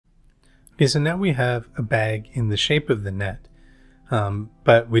Okay, so now we have a bag in the shape of the net,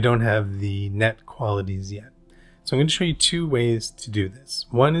 but we don't have the net qualities yet. So I'm going to show you two ways to do this.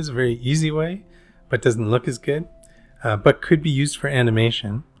 One is a very easy way, but doesn't look as good, but could be used for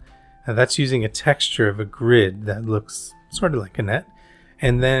animation. That's using a texture of a grid that looks sort of like a net.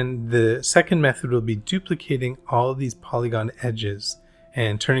 And then the second method will be duplicating all of these polygon edges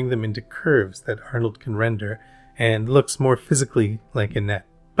and turning them into curves that Arnold can render and looks more physically like a net.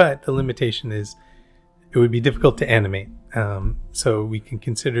 But the limitation is it would be difficult to animate. So we can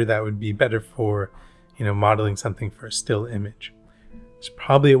consider that would be better for, modeling something for a still image. There's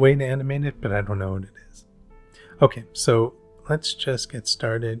probably a way to animate it, but I don't know what it is. Okay, so let's just get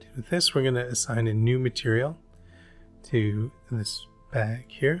started with this. We're going to assign a new material to this bag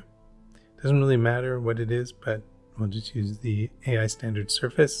here. Doesn't really matter what it is, but we'll just use the AI standard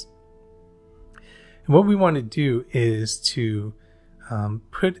surface. And what we want to do is to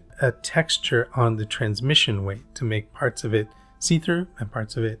put a texture on the transmission weight to make parts of it see-through and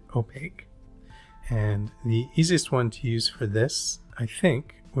parts of it opaque. And the easiest one to use for this, I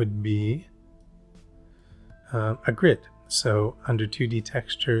think, would be a grid. So under 2D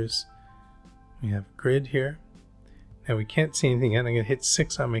textures, we have grid here. Now we can't see anything yet. I'm going to hit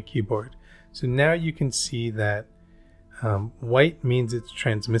 6 on my keyboard. So now you can see that white means it's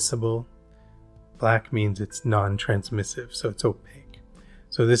transmissible, black means it's non-transmissive, so it's opaque.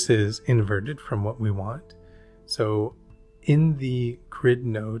 So this is inverted from what we want. So in the grid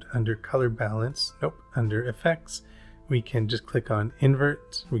node under color balance, under effects, we can just click on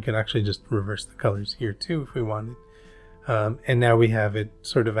invert. We can actually just reverse the colors here too if we wanted. And now we have it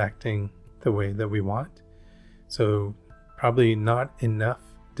sort of acting the way that we want. So probably not enough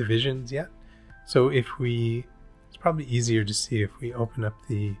divisions yet. So it's probably easier to see if we open up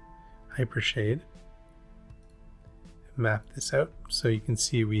the hypershade, map this out. So you can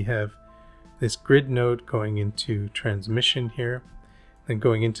see we have this grid node going into transmission here. Then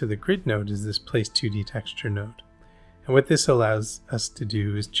going into the grid node is this place 2D texture node. And what this allows us to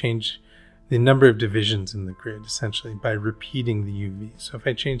do is change the number of divisions in the grid, essentially, by repeating the UV. So if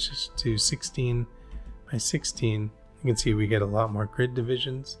I change this to 16 by 16, you can see we get a lot more grid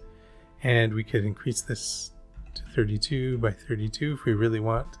divisions. And we could increase this to 32 by 32 if we really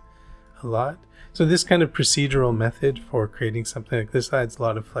want a lot. So this kind of procedural method for creating something like this adds a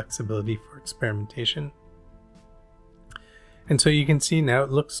lot of flexibility for experimentation. And so you can see now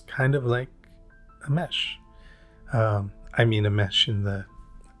it looks kind of like a mesh. I mean a mesh in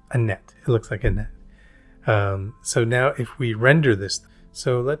a net. It looks like a net. So now if we render this,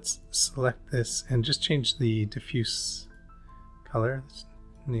 so let's select this and just change the diffuse color. Let's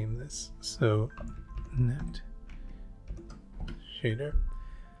name this. So net shader.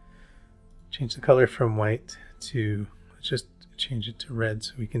 Change the color from white to, let's just change it to red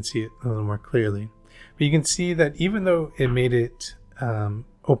so we can see it a little more clearly. But you can see that even though it made it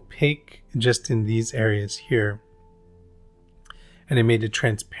opaque just in these areas here, and it made it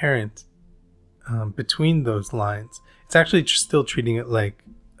transparent between those lines, it's actually still treating it like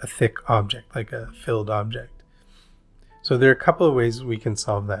a thick object, like a filled object. So there are a couple of ways we can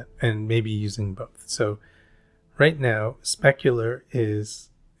solve that, and maybe using both. So right now, specular is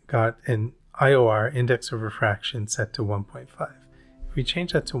got an IOR, index of refraction, set to 1.5. If we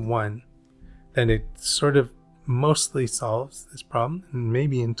change that to 1, then it sort of mostly solves this problem, and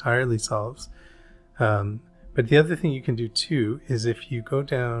maybe entirely solves. But the other thing you can do too is if you go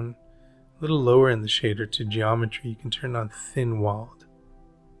down a little lower in the shader to geometry, you can turn on thin walled.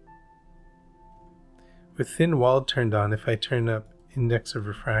 With thin walled turned on, if I turn up index of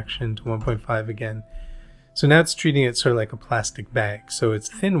refraction to 1.5 again, so now it's treating it sort of like a plastic bag. So it's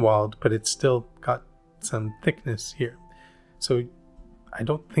thin walled, but it's still got some thickness here. So I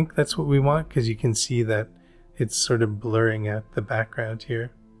don't think that's what we want, because you can see that it's sort of blurring out the background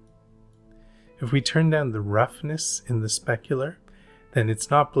here. If we turn down the roughness in the specular, then it's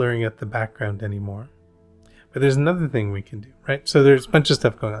not blurring out the background anymore. But there's another thing we can do, right? So there's a bunch of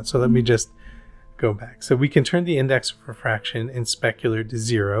stuff going on. So let me just go back. So we can turn the index of refraction in specular to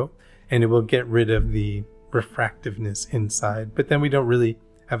 0, and it will get rid of the refractiveness inside, but then we don't really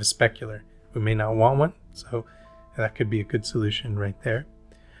have a specular. We may not want one, so that could be a good solution right there.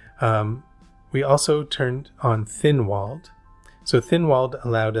 We also turned on thin walled. So thin walled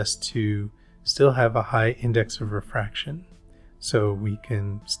allowed us to still have a high index of refraction, so we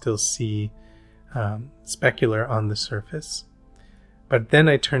can still see specular on the surface. But then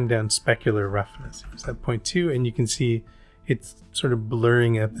I turned down specular roughness. It was at 0.2, and you can see it's sort of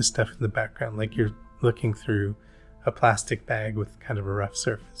blurring out the stuff in the background, like you're looking through a plastic bag with kind of a rough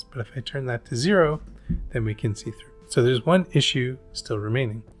surface. But if I turn that to 0, then we can see through. So there's one issue still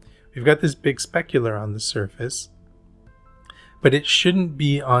remaining. we've got this big specular on the surface, but it shouldn't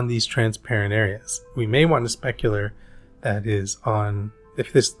be on these transparent areas. We may want a specular that is on,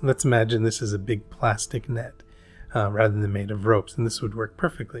 let's imagine this is a big plastic net rather than made of ropes, and this would work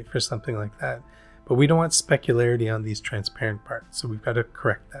perfectly for something like that. But we don't want specularity on these transparent parts, so we've got to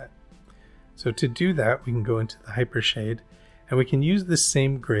correct that. So to do that, we can go into the hypershade, and we can use this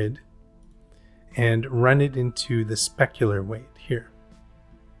same grid and run it into the specular weight here.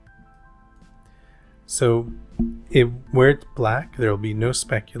 So where it's black, there will be no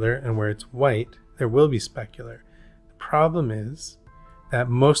specular, and where it's white, there will be specular. The problem is that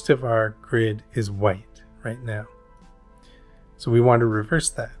most of our grid is white right now. So we want to reverse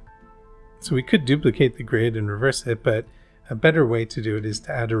that. So we could duplicate the grid and reverse it, but a better way to do it is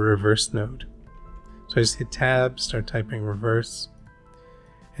to add a reverse node. So I just hit tab, start typing reverse,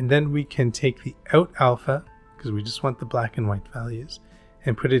 and then we can take the out alpha, because we just want the black and white values,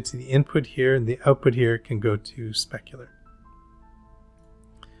 and put it to the input here, and the output here can go to specular.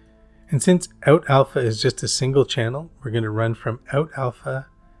 And since out alpha is just a single channel, we're going to run from out alpha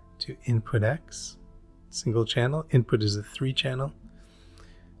to input X, single channel. Input is a 3 channel.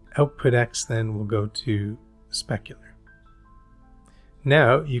 Output X then will go to specular.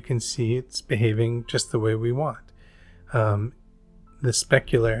 Now you can see it's behaving just the way we want. The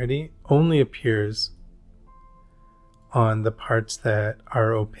specularity only appears on the parts that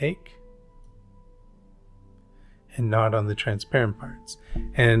are opaque and not on the transparent parts.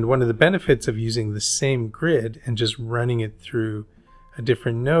 And one of the benefits of using the same grid and just running it through a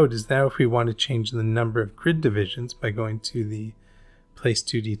different node is now if we want to change the number of grid divisions by going to the Place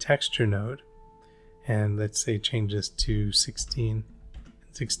 2D Texture node, and let's say change this to 16 and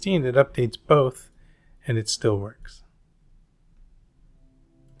 16, it updates both and it still works.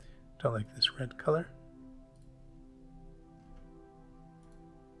 Don't like this red color.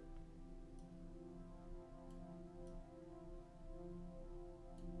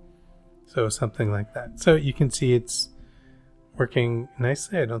 So something like that. So you can see it's working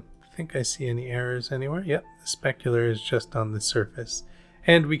nicely. I don't think I see any errors anywhere. Yep, the specular is just on the surface.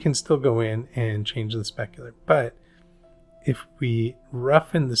 And we can still go in and change the specular. But if we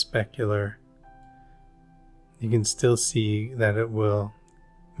roughen the specular, you can still see that it will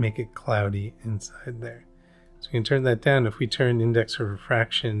make it cloudy inside there. So we can turn that down. If we turn index of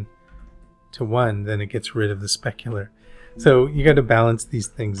refraction to 1, then it gets rid of the specular. So you got to balance these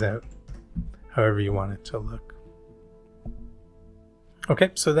things out however you want it to look.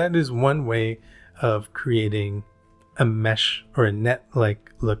 Okay, so that is one way of creating a mesh or a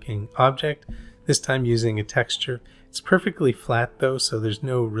net-like looking object, this time using a texture. It's perfectly flat though, so there's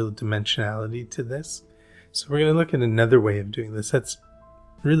no real dimensionality to this. So we're going to look at another way of doing this that's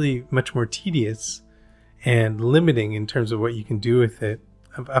really much more tedious and limiting in terms of what you can do with it,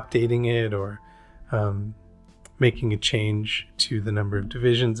 of updating it or making a change to the number of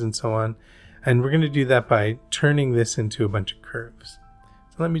divisions and so on. And we're going to do that by turning this into a bunch of curves.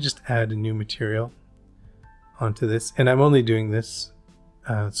 So let me just add a new material onto this. And I'm only doing this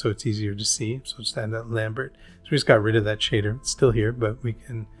so it's easier to see. So just add that Lambert. So we just got rid of that shader. It's still here, but we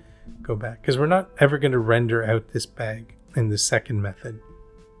can go back because we're not ever going to render out this bag in the second method.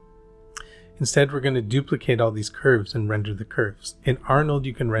 Instead, we're going to duplicate all these curves and render the curves. In Arnold,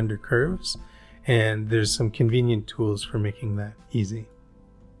 you can render curves, and there's some convenient tools for making that easy.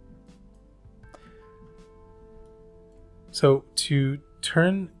 So to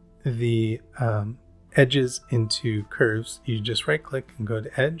turn the edges into curves, you just right click and go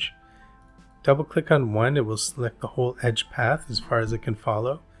to edge, double click on one, it will select the whole edge path as far as it can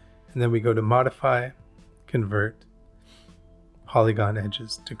follow, and then we go to modify, convert polygon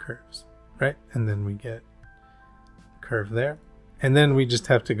edges to curves, right? And then we get a curve there, and then we just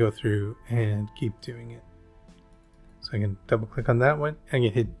have to go through and keep doing it. So I can double click on that one, I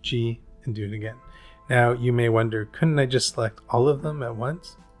can hit G and do it again. Now you may wonder, couldn't I just select all of them at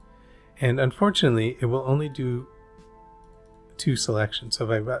once? And unfortunately, it will only do 2 selections. So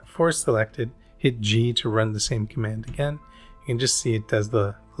if I've got 4 selected, hit G to run the same command again. You can just see it does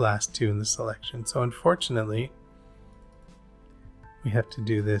the last 2 in the selection. So unfortunately, we have to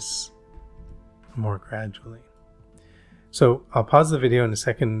do this more gradually. So I'll pause the video in a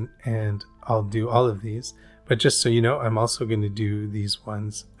second and I'll do all of these. But just so you know, I'm also going to do these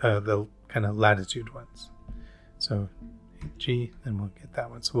ones, the kind of latitude ones. So hit G, then we'll get that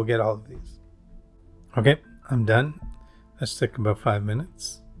one. So we'll get all of these. Okay, I'm done. That took about 5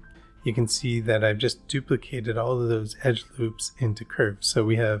 minutes. You can see that I've just duplicated all of those edge loops into curves. So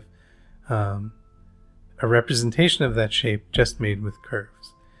we have a representation of that shape just made with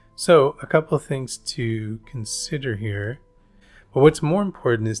curves. So a couple of things to consider here. But what's more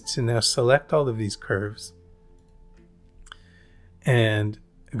important is to now select all of these curves and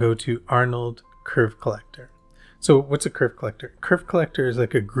go to Arnold Curve Collector. So what's a curve collector? Curve collector is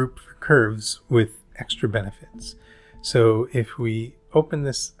like a group for curves with extra benefits. So if we open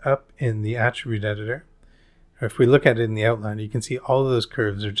this up in the attribute editor, or if we look at it in the outliner, you can see all of those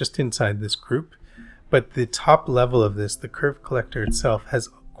curves are just inside this group. But the top level of this, the curve collector itself, has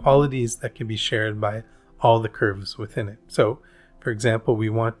qualities that can be shared by all the curves within it. So for example, we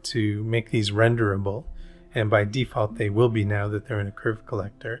want to make these renderable, and by default they will be now that they're in a curve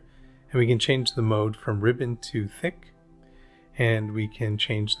collector. And we can change the mode from ribbon to thick, and we can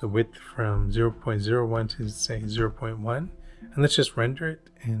change the width from 0.01 to say 0.1. And let's just render it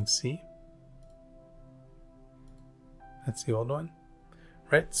and see. That's the old one,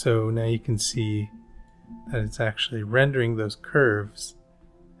 right? So now you can see that it's actually rendering those curves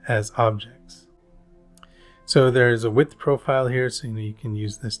as objects. So there's a width profile here, so you can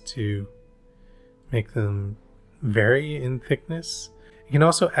use this to make them vary in thickness. You can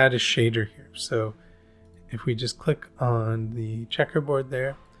also add a shader here. So if we just click on the checkerboard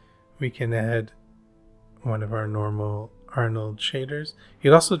there, we can add one of our normal Arnold shaders. You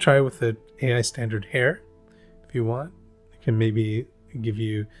could also try with the AI standard hair if you want. It can maybe give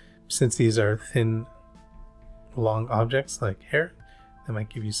you, since these are thin, long objects like hair, that might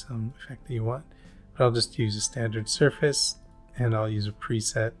give you some effect that you want. But I'll just use a standard surface, and I'll use a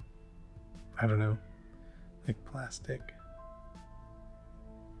preset, I don't know, like plastic.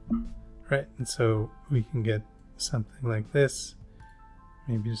 Right, and so we can get something like this.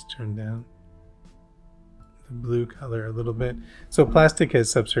 Maybe just turn down the blue color a little bit. So plastic has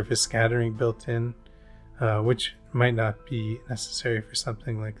subsurface scattering built in, which might not be necessary for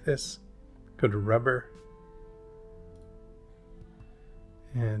something like this. Go to rubber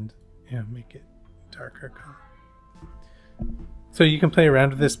and make it darker color. So you can play around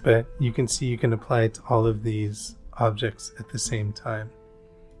with this, but you can see you can apply it to all of these objects at the same time.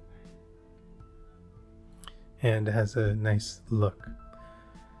 And it has a nice look.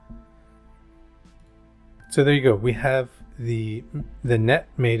 So there you go. We have the net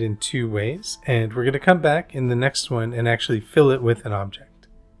made in two ways, and we're going to come back in the next one and actually fill it with an object.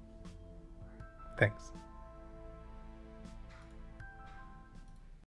 Thanks.